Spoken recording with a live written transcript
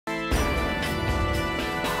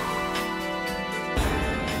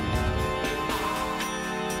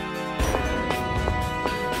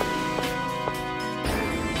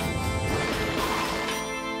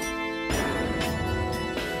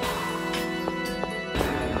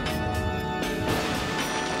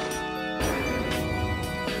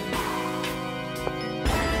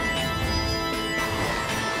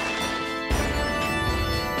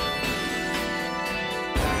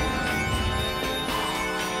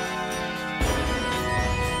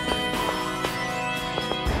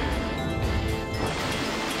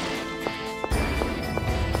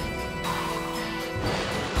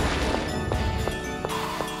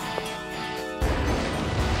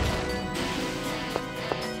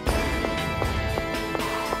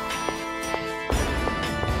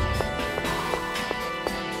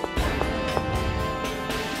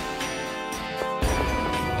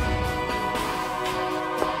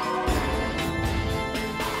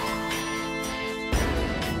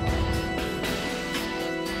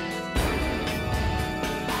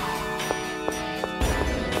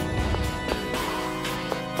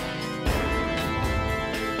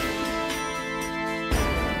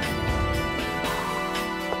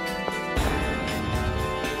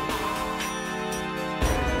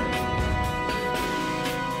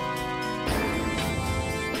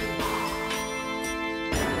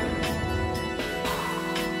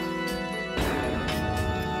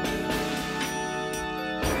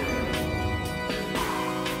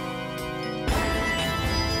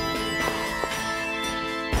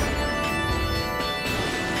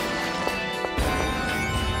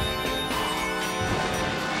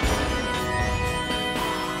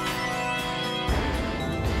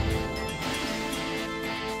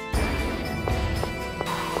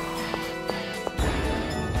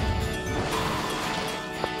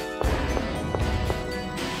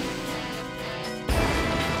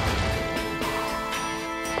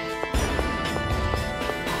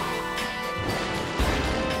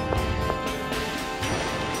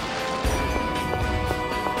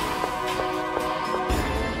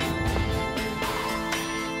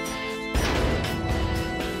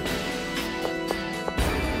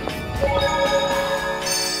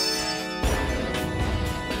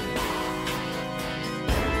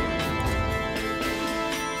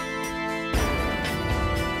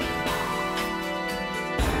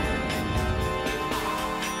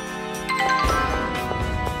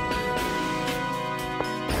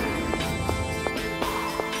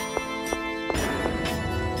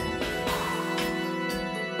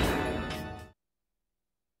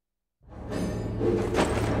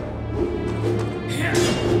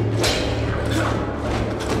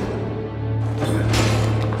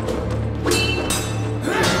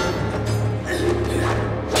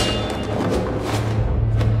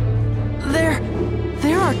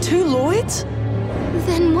There are two Lloyds?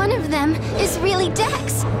 Then one of them is really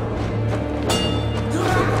Dex.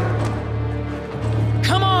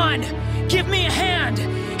 Come on! Give me a hand!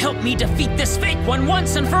 Help me defeat this fake one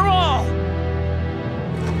once and for all!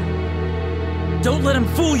 Don't let him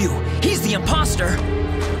fool you! He's the imposter!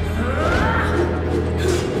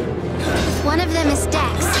 If one of them is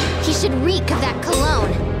Dex, he should reek of that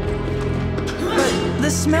cologne. But the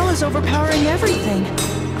smell is overpowering everything.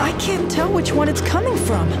 I can't tell which one it's coming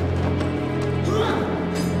from.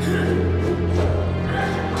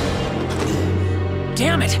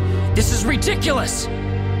 Damn it! This is ridiculous!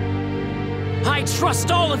 I trust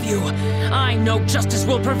all of you! I know justice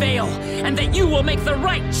will prevail, and that you will make the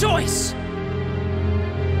right choice!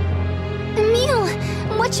 Emile,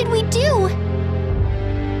 what should we do?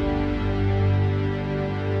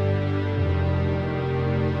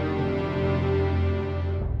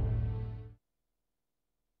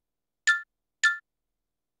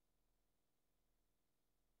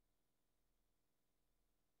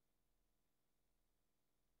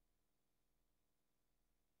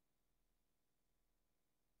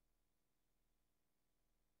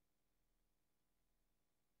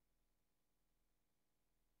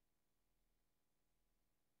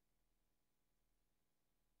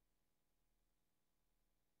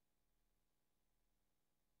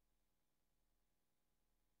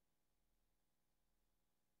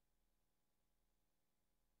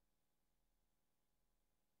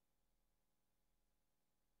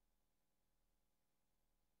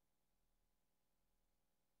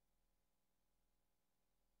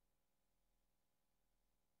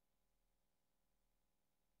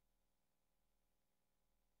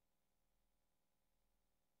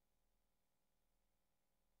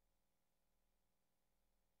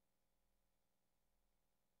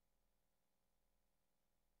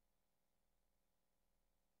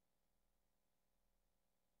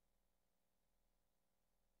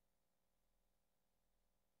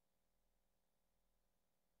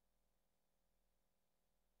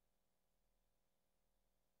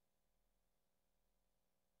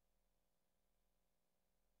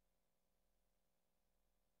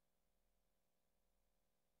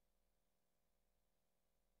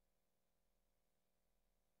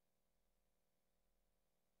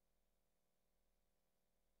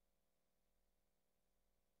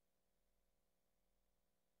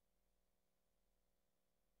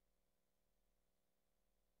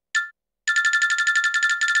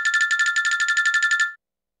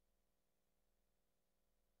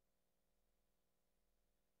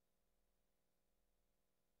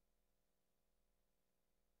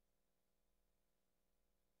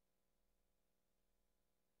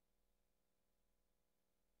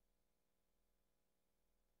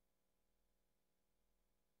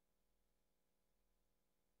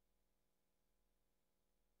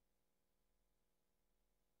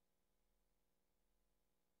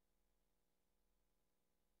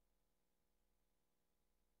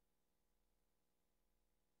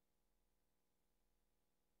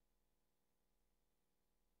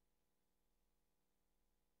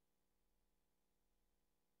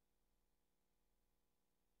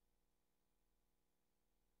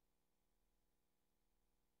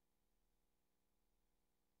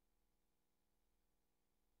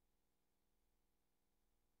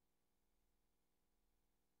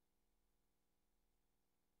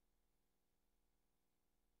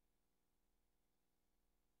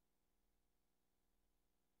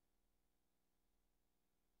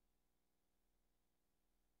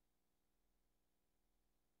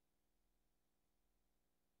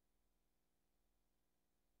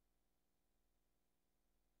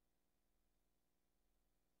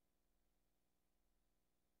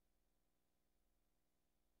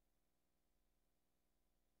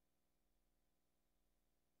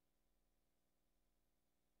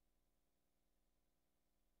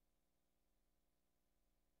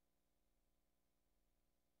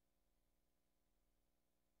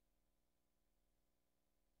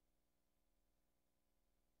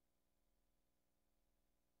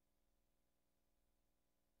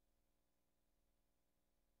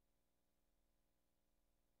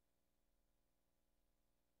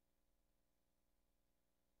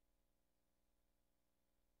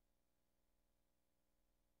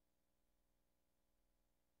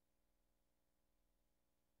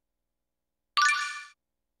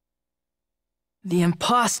 The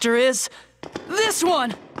imposter is... this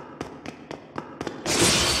one!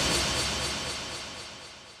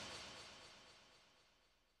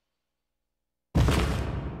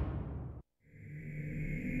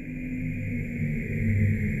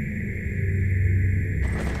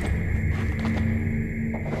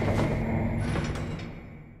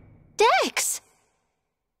 Dex!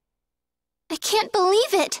 I can't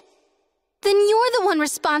believe it. Then you're the one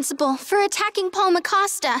responsible for attacking Paul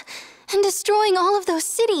Acosta and destroying all of those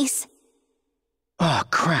cities. Oh,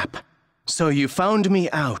 crap. So you found me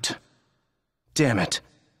out. Damn it.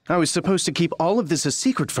 I was supposed to keep all of this a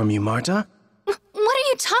secret from you, Marta. What are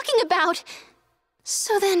you talking about?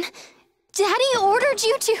 So then, Daddy ordered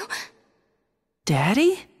you to...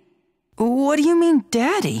 Daddy? What do you mean,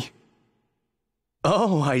 Daddy?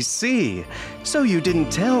 Oh, I see. So you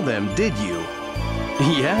didn't tell them, did you?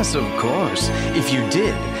 Yes, of course. If you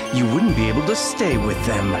did, you wouldn't be able to stay with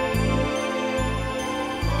them.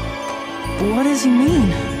 What does he mean,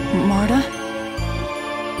 Marta?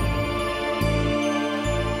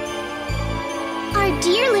 Our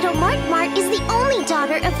dear little Mart is the only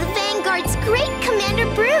daughter of the Vanguard's great Commander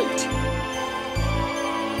Brute.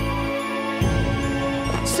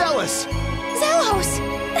 Zealous! Zelos!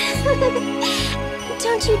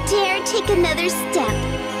 Don't you dare take another step.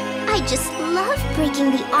 I just love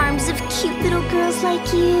breaking the arms of cute little girls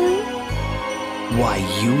like you. Why,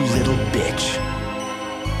 you little bitch.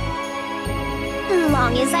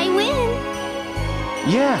 Long as I win.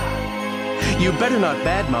 Yeah. You better not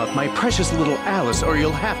badmouth my precious little Alice or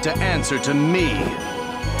you'll have to answer to me.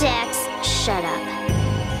 Dex, shut up.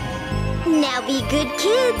 Now be good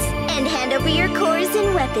kids and hand over your cores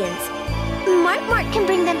and weapons. Mart can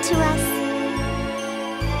bring them to us.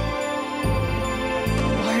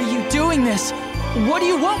 Why are you doing this? What do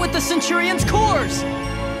you want with the Centurion's cores?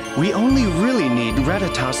 We only really need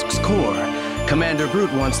Ratatosk's core. Commander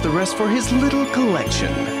Brute wants the rest for his little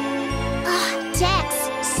collection. Dex,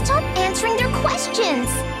 stop answering their questions.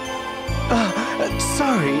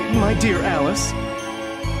 Sorry, my dear Alice.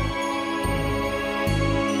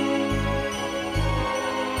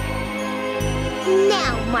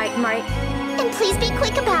 Now, Mart, and please be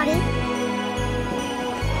quick about it.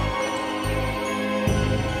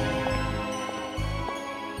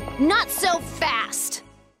 Not so fast!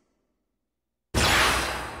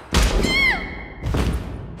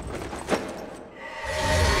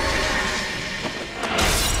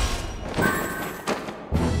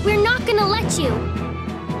 We're not gonna let you.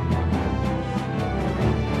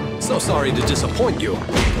 So sorry to disappoint you.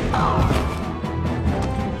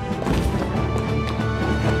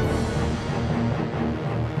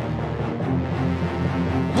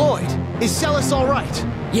 Lloyd, is Celis all right?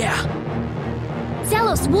 Yeah,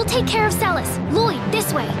 Zelos, we'll take care of Celis. Lloyd,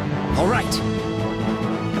 this way. all right.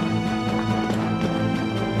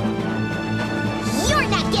 You're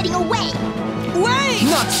not getting away! Wait!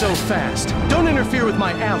 Not so fast. Don't interfere with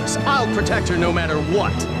my Alice. I'll protect her no matter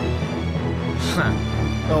what. Huh.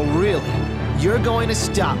 Oh, really? You're going to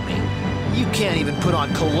stop me? You can't even put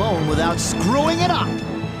on cologne without screwing it up!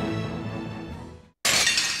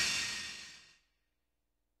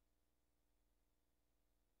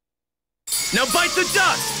 Now bite the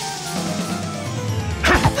dust!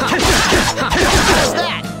 How's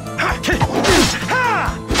that?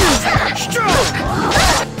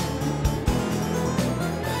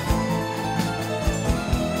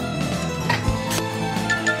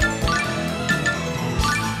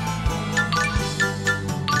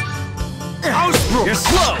 You're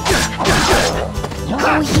slow!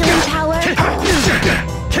 Oh, healing power.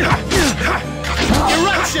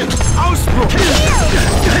 Eruption! Ausbruch!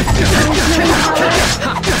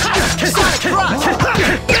 Sonic Crush!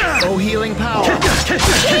 Oh, healing power!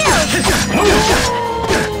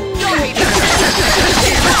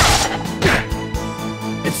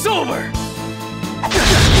 It's over!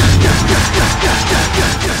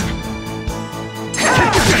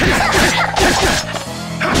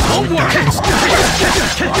 Won't work!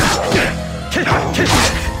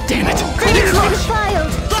 Damn it! Great Crush!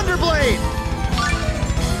 Wild. Thunderblade!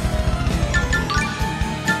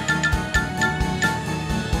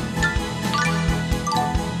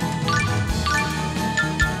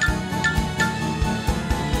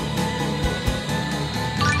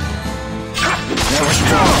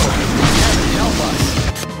 Help us!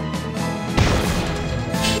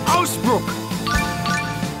 Ausbruch!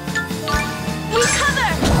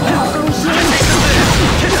 Recover!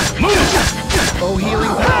 Oh,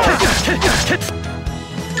 healing power!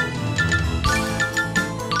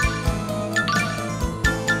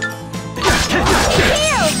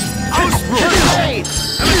 Ausbruch! Grenade!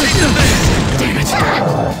 Damn it!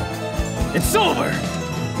 It's over!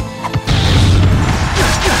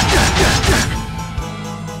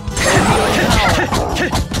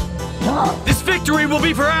 This victory will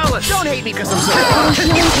be for Alice! Don't hate me because I'm so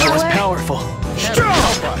That was powerful. strong!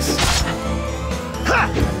 Help us!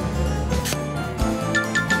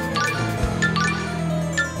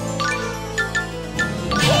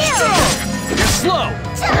 Heal! slow!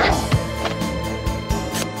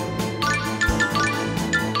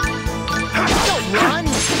 Don't run!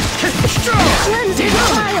 Run to the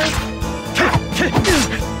wild!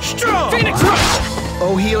 Strong! Phoenix Rush!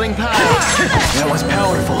 Oh, healing power! That was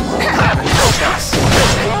powerful. Heaven help us.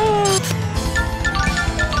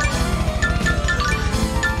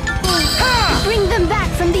 Bring them back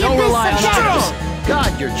from the Don't abyss rely of on death! others.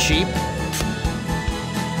 God, you're cheap.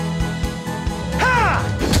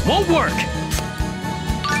 Won't work!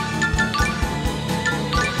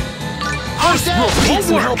 Won't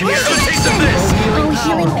work! Here's a taste of this! Oh,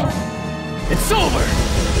 healing It's over!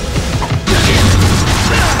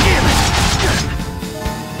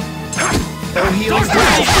 Oh, healing Don't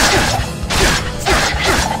power!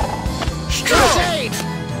 Strong!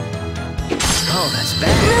 Oh, that's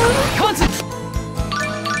bad. Concentrate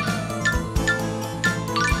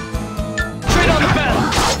on the battle!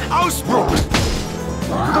 Ausbruch!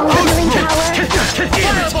 Oh, healing power!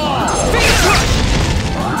 Fireball! Phoenix Rush!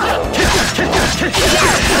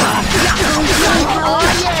 Oh,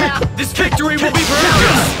 yeah! This victory will be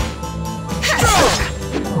forever! Strong!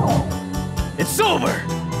 It's over!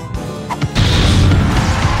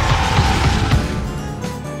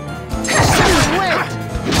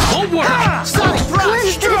 Won't work! Sonic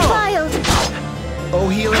Cleanse Thrust! the defiled! Oh,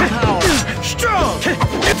 healing power! Strong!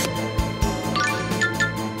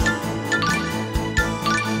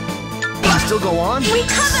 Still go on?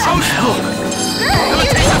 Recover!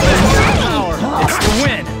 Power! It's to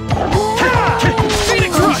win!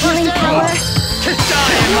 Phoenix Rush! Healing power!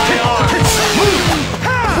 Die in my arms!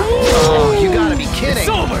 Oh, you gotta be kidding! It's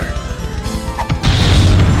over!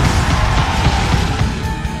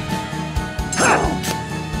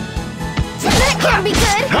 That can't be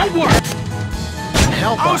good! Won't work!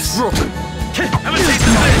 Help us! Have a taste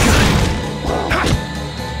of this!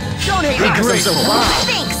 Don't hate me 'cause I'm so fine!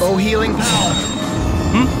 Thanks! Oh, healing power!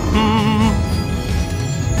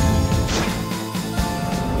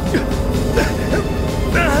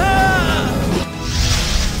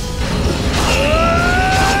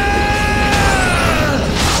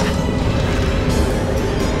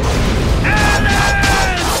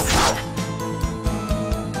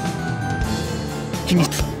 Can you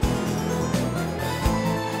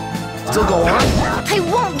still go on? I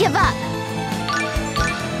won't give up!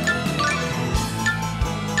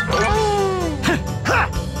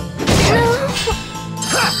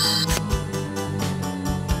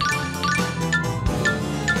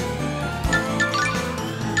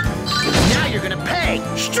 Now you're gonna pay!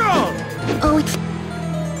 Strong! Oh,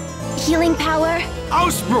 healing power!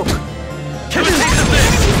 Ausbruch! Have a taste of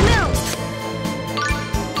this! Moves!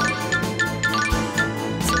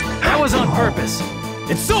 That was on purpose!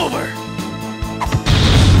 It's over!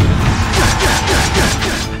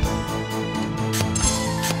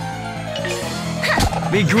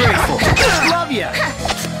 Be grateful! Love ya!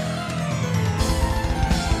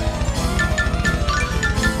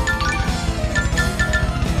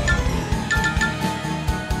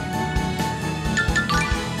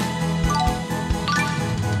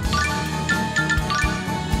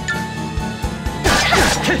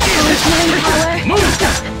 Healing power! Move!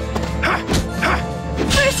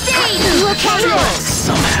 First aid! Look at it!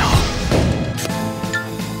 Somehow!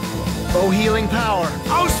 Oh, healing power!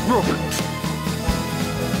 Ausbruch!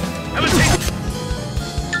 Have a taste!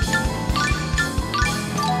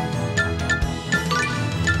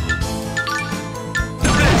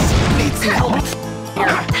 of this! Need some help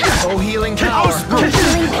here! Oh, healing power! Ausbruch!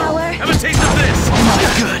 Healing power! Have a taste of this! Not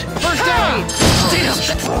good! First aid! Damn!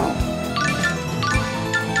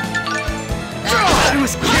 I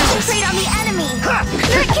was careless! Concentrate on the enemy!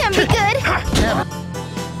 That can't be good!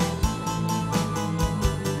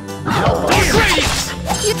 Help us! Radiance!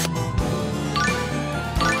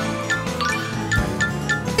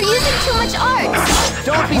 You're using too much art!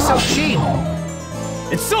 Don't be so cheap!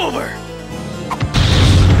 It's over!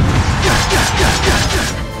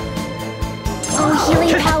 Oh,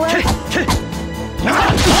 healing power!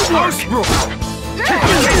 Ausbruch!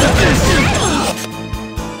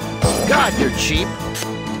 God, you're cheap!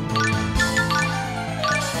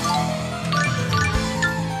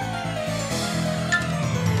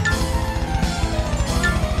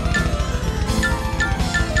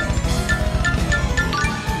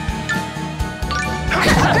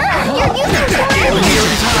 You're using too much!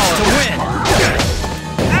 Healing power to win!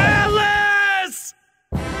 Alice!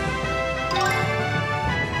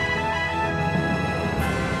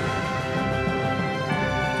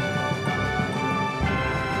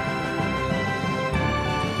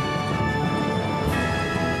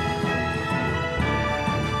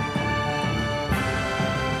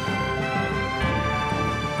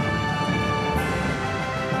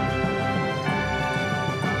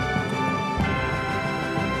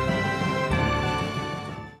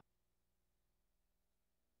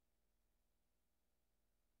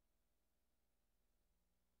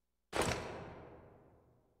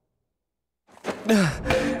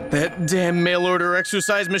 That damn mail-order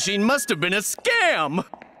exercise machine must have been a scam!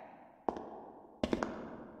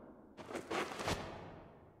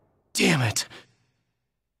 Damn it.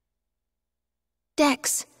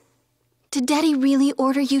 Dex, did Daddy really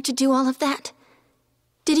order you to do all of that?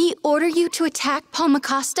 Did he order you to attack Paul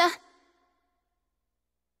Macosta?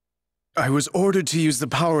 I was ordered to use the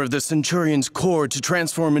power of the Centurion's core to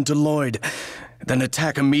transform into Lloyd, then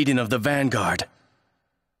attack a meeting of the Vanguard.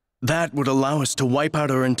 That would allow us to wipe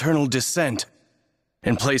out our internal dissent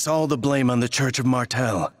and place all the blame on the Church of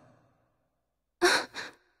Martel.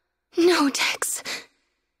 No, Dex.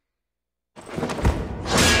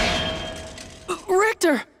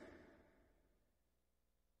 Richter!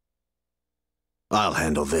 I'll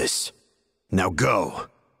handle this. Now go.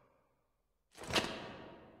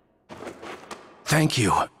 Thank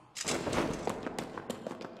you.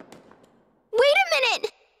 Wait a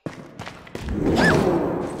minute!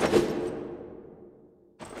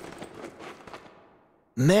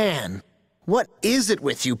 Man, what is it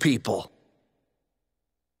with you people?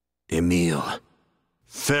 Emil,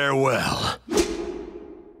 farewell.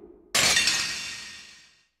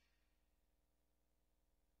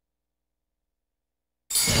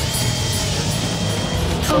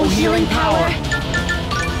 Oh, healing power!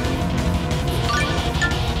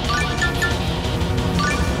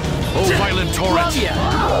 Oh, violent torrent! Love ya!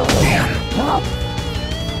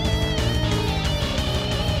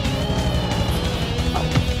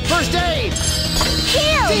 First aid!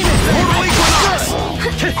 Heal! Mortal Equinox!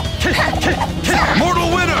 Mortal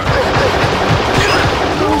winner!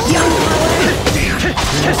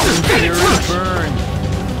 This is pure burn.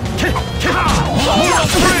 Mortal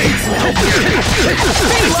strength!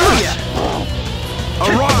 Love ya!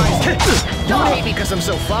 Arise! Don't hate me because I'm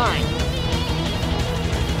so fine.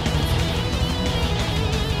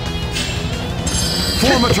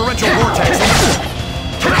 Form a torrential vortex!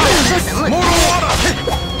 Mortal water!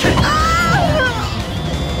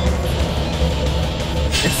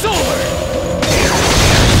 It's over!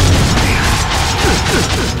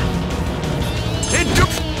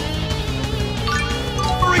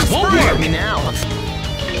 Won't Enduring hurt spring! me now.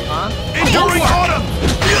 Huh? Enduring autumn!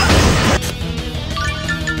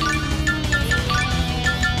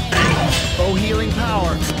 Oh, healing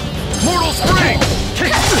power. Mortal spring!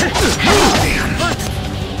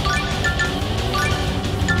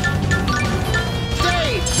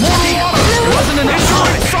 Stay! Mortal water! It wasn't enough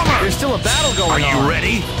Enduring time. summer! There's still a battle going on. Are you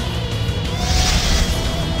ready?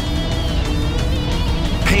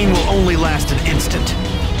 Pain will only last an instant.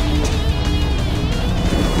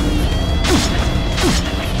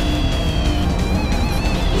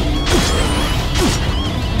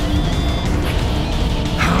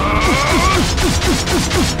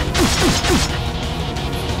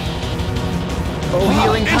 Oh,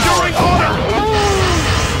 healing Enduring power.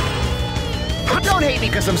 order! Don't hate me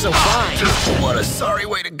because I'm so fine. What a sorry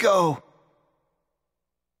way to go.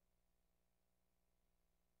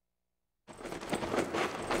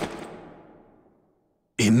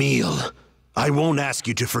 Emil, I won't ask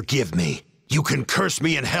you to forgive me. You can curse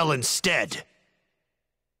me in hell instead.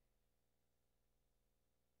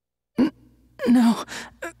 No,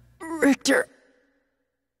 Richter.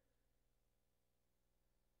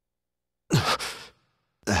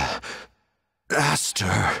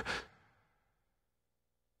 Aster.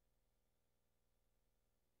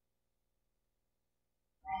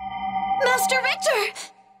 Master Richter!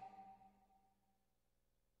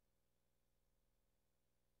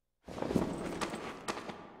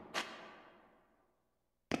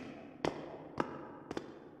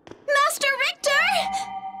 Master Richter!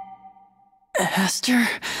 Aster?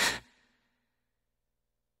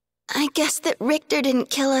 I guess that Richter didn't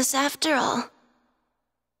kill us after all.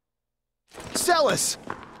 Celis!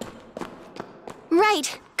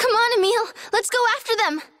 Right. Come on, Emil. Let's go after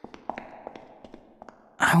them.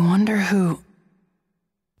 I wonder who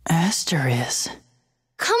Aster is.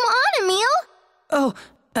 Come on, Emil. Oh,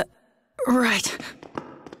 right.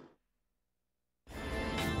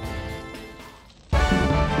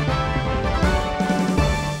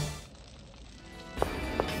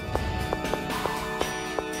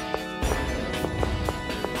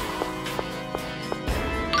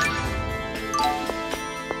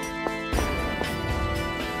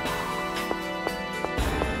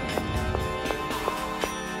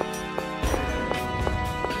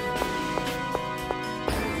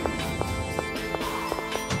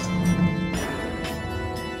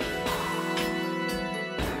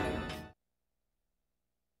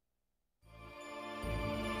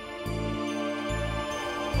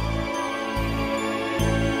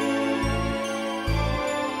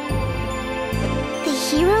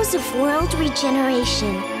 Heroes of World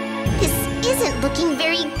Regeneration. This isn't looking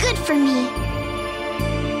very good for me.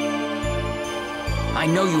 I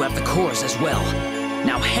know you have the cores as well.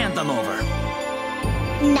 Now hand them over.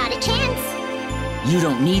 Not a chance. You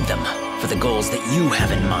don't need them for the goals that you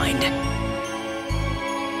have in mind.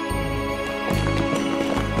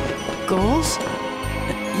 Goals?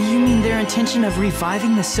 You mean their intention of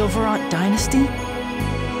reviving the Silverant dynasty?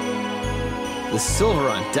 The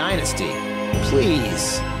Silverant dynasty?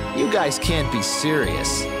 Please, you guys can't be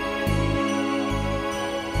serious.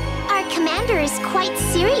 Our commander is quite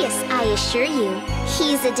serious, I assure you.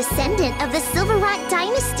 He's a descendant of the Silverant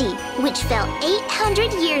dynasty, which fell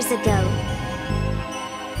 800 years ago.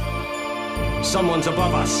 Someone's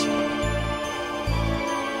above us.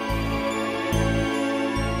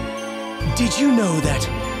 Did you know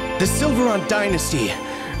that the Silverant dynasty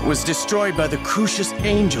was destroyed by the Crucius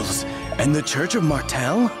Angels and the Church of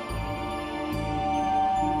Martel?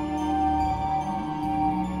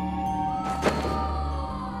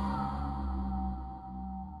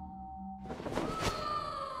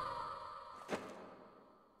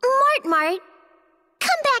 Mart,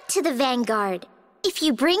 come back to the Vanguard. If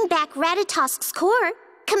you bring back Ratatosk's core,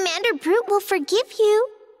 Commander Brute will forgive you.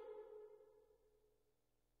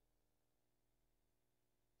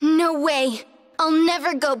 No way! I'll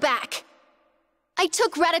never go back! I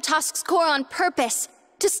took Ratatosk's core on purpose,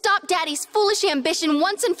 to stop Daddy's foolish ambition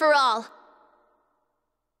once and for all!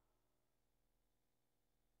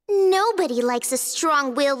 Nobody likes a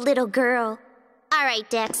strong-willed little girl. All right,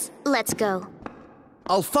 Dex, let's go.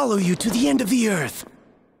 I'll follow you to the end of the earth.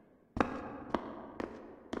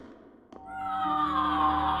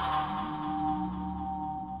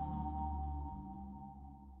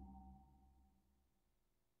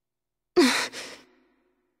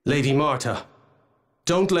 Lady Marta,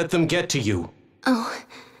 don't let them get to you. Oh,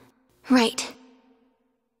 right.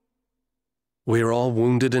 We're all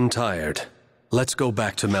wounded and tired. Let's go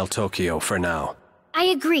back to Maltokio for now. I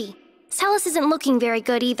agree. Celis isn't looking very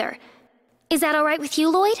good either. Is that all right with you,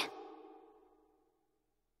 Lloyd?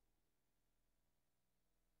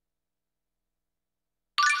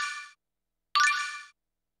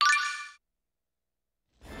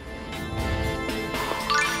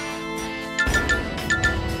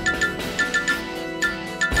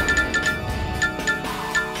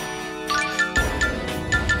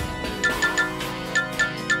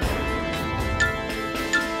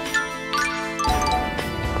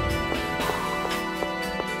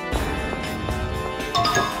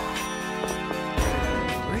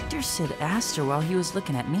 Said Aster while he was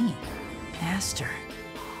looking at me. Aster.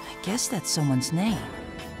 I guess that's someone's name.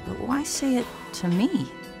 But why say it to me?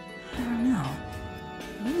 I don't know. It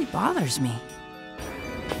really bothers me.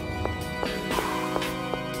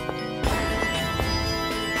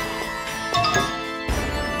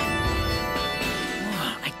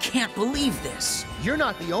 I can't believe this. You're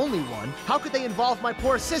not the only one. How could they involve my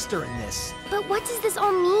poor sister in this? But what does this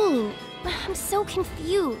all mean? I'm so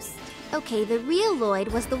confused. Okay, the real Lloyd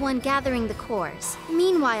was the one gathering the cores.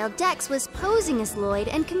 Meanwhile, Dex was posing as Lloyd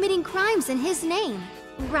and committing crimes in his name.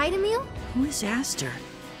 Right, Emil? Who is Aster?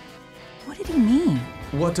 What did he mean?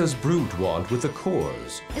 What does Brute want with the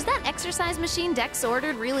cores? Is that exercise machine Dex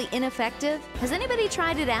ordered really ineffective? Has anybody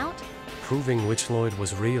tried it out? Proving which Lloyd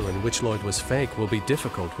was real and which Lloyd was fake will be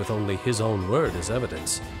difficult with only his own word as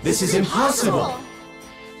evidence. This is impossible!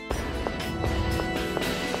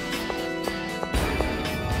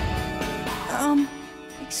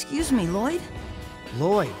 Excuse me, Lloyd?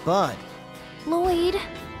 Lloyd, bud. Lloyd?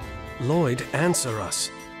 Lloyd, answer us.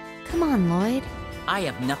 Come on, Lloyd. I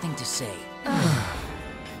have nothing to say.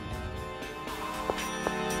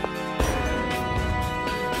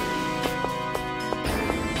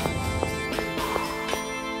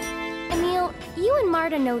 Emil, you and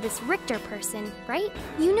Marta know this Richter person, right?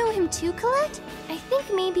 You know him too, Colette? I think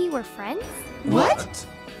maybe we're friends? What?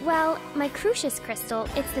 Well, my Crucius crystal,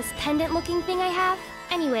 it's this pendant-looking thing I have.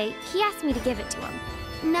 Anyway, he asked me to give it to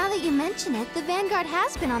him. Now that you mention it, the Vanguard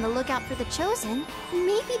has been on the lookout for the Chosen.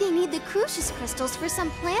 Maybe they need the Crucius crystals for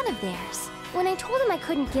some plan of theirs. When I told him I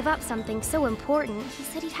couldn't give up something so important, he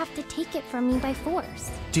said he'd have to take it from me by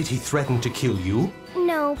force. Did he threaten to kill you?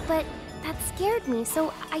 No, but that scared me,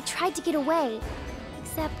 so I tried to get away.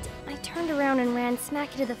 Except, I turned around and ran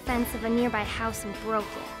smack into the fence of a nearby house and broke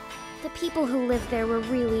it. The people who lived there were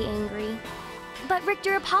really angry. But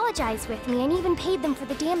Richter apologized with me and even paid them for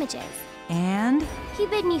the damages. And? He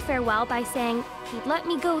bid me farewell by saying he'd let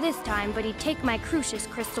me go this time, but he'd take my Crucius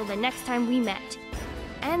crystal the next time we met.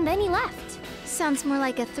 And then he left. Sounds more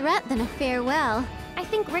like a threat than a farewell. I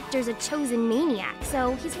think Richter's a chosen maniac,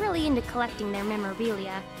 so he's really into collecting their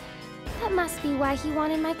memorabilia. That must be why he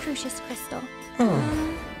wanted my Crucius crystal.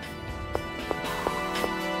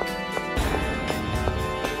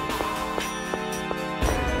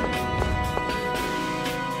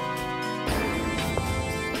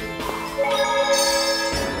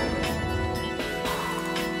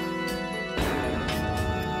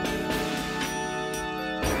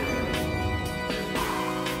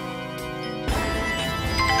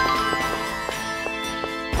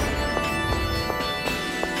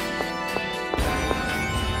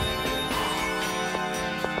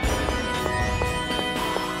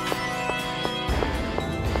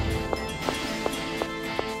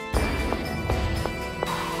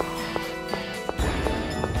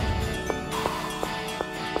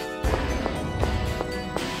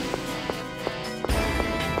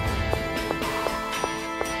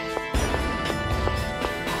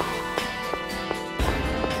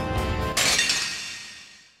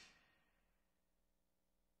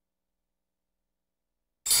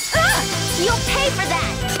 You'll pay for that!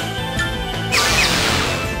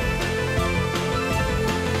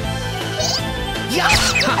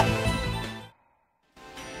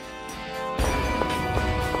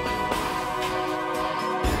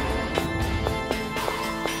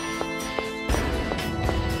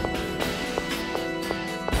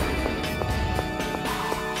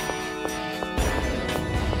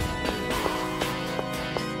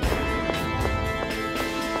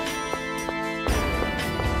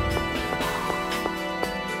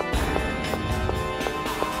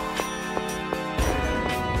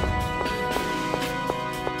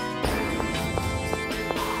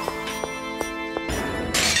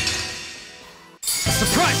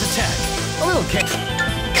 Surprise attack! A little kick.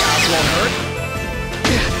 That won't hurt.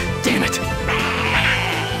 Damn it!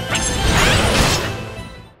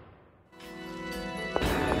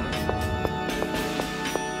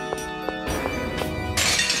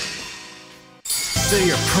 Say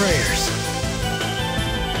your prayers.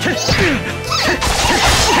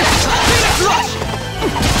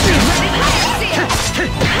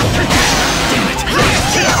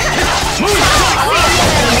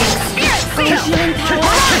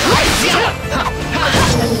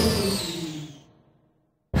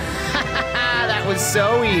 That was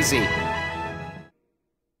so easy.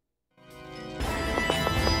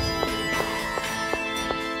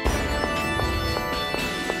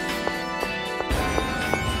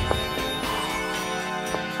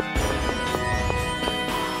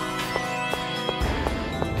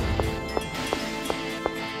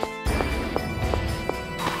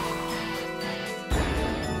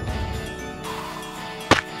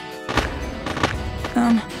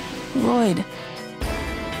 Lloyd.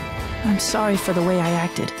 I'm sorry for the way I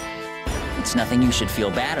acted. It's nothing you should feel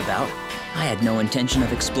bad about. I had no intention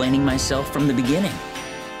of explaining myself from the beginning.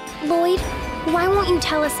 Lloyd, why won't you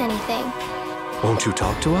tell us anything? Won't you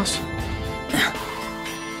talk to us?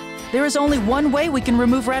 There is only one way we can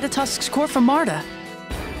remove Ratatosk's core from Marta.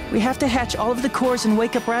 We have to hatch all of the cores and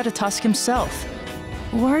wake up Ratatosk himself.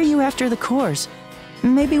 Why are you after the cores?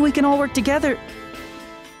 Maybe we can all work together.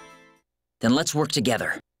 Then let's work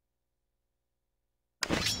together.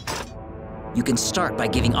 You can start by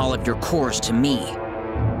giving all of your cores to me.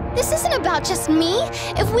 This isn't about just me.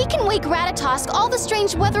 If we can wake Ratatosk, all the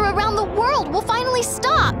strange weather around the world will finally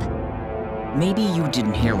stop. Maybe you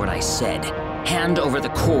didn't hear what I said. Hand over the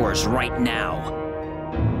cores right now.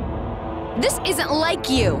 This isn't like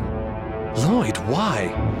you! Lloyd,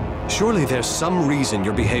 why? Surely there's some reason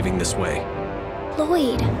you're behaving this way.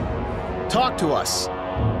 Lloyd. Talk to us.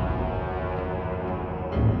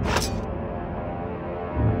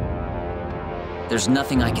 There's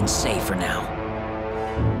nothing I can say for now.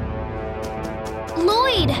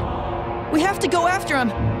 Lloyd! We have to go after him!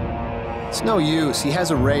 It's no use. He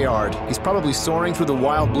has a Rayard. He's probably soaring through the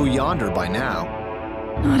wild blue yonder by now.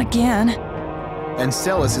 Not again. And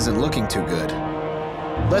Celis isn't looking too good.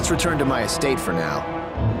 Let's return to my estate for now.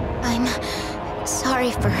 I'm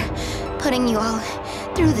sorry for putting you all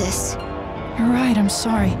through this. You're right, I'm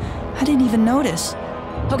sorry. I didn't even notice.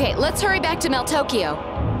 Okay, let's hurry back to Meltokio.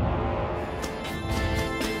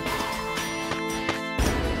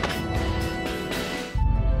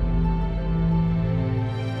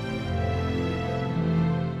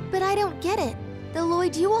 But I don't get it. The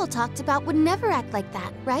Lloyd you all talked about would never act like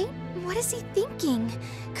that, right? What is he thinking?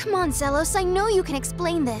 Come on, Zelos, I know you can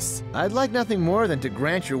explain this. I'd like nothing more than to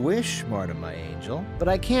grant your wish, Marta, my angel. But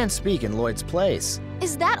I can't speak in Lloyd's place.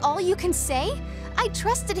 Is that all you can say? I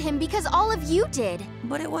trusted him because all of you did.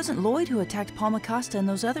 But it wasn't Lloyd who attacked Palmacosta and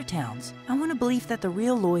those other towns. I want to believe that the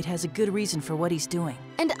real Lloyd has a good reason for what he's doing.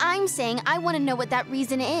 And I'm saying I want to know what that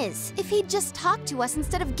reason is. If he'd just talked to us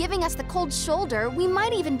instead of giving us the cold shoulder, we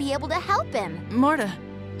might even be able to help him. Marta.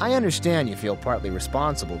 I understand you feel partly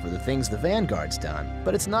responsible for the things the Vanguard's done,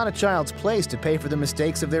 but it's not a child's place to pay for the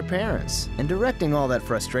mistakes of their parents. And directing all that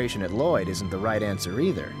frustration at Lloyd isn't the right answer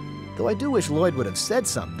either. Though I do wish Lloyd would have said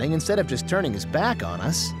something instead of just turning his back on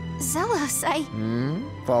us. Zelos,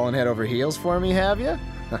 Fallen head over heels for me, have you?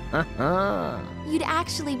 You'd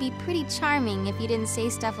actually be pretty charming if you didn't say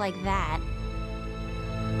stuff like that.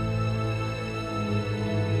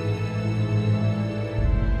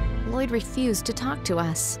 Lloyd refused to talk to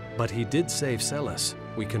us. But he did save Celis.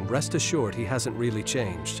 We can rest assured he hasn't really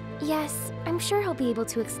changed. Yes, I'm sure he'll be able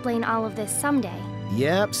to explain all of this someday.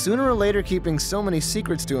 Yep, sooner or later keeping so many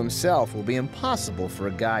secrets to himself will be impossible for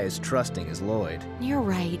a guy as trusting as Lloyd. You're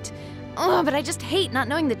right. Oh, but I just hate not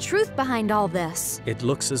knowing the truth behind all this. It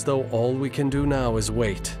looks as though all we can do now is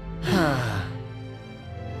wait.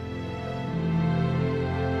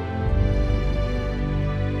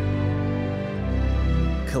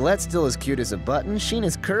 Colette's still as cute as a button,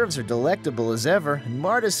 Sheena's curves are delectable as ever, and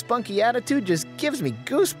Marta's spunky attitude just gives me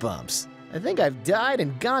goosebumps. I think I've died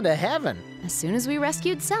and gone to heaven. As soon as we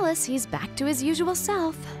rescued Celis, he's back to his usual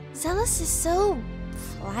self. Zelos is so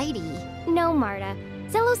flighty. No, Marta.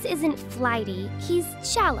 Zelos isn't flighty, he's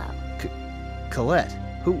shallow. Colette,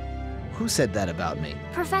 who said that about me?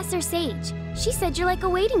 Professor Sage. She said you're like a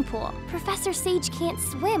wading pool. Professor Sage can't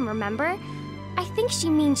swim, remember? I think she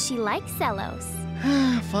means she likes Zelos.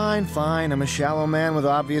 Fine. I'm a shallow man with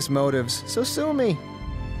obvious motives, so sue me.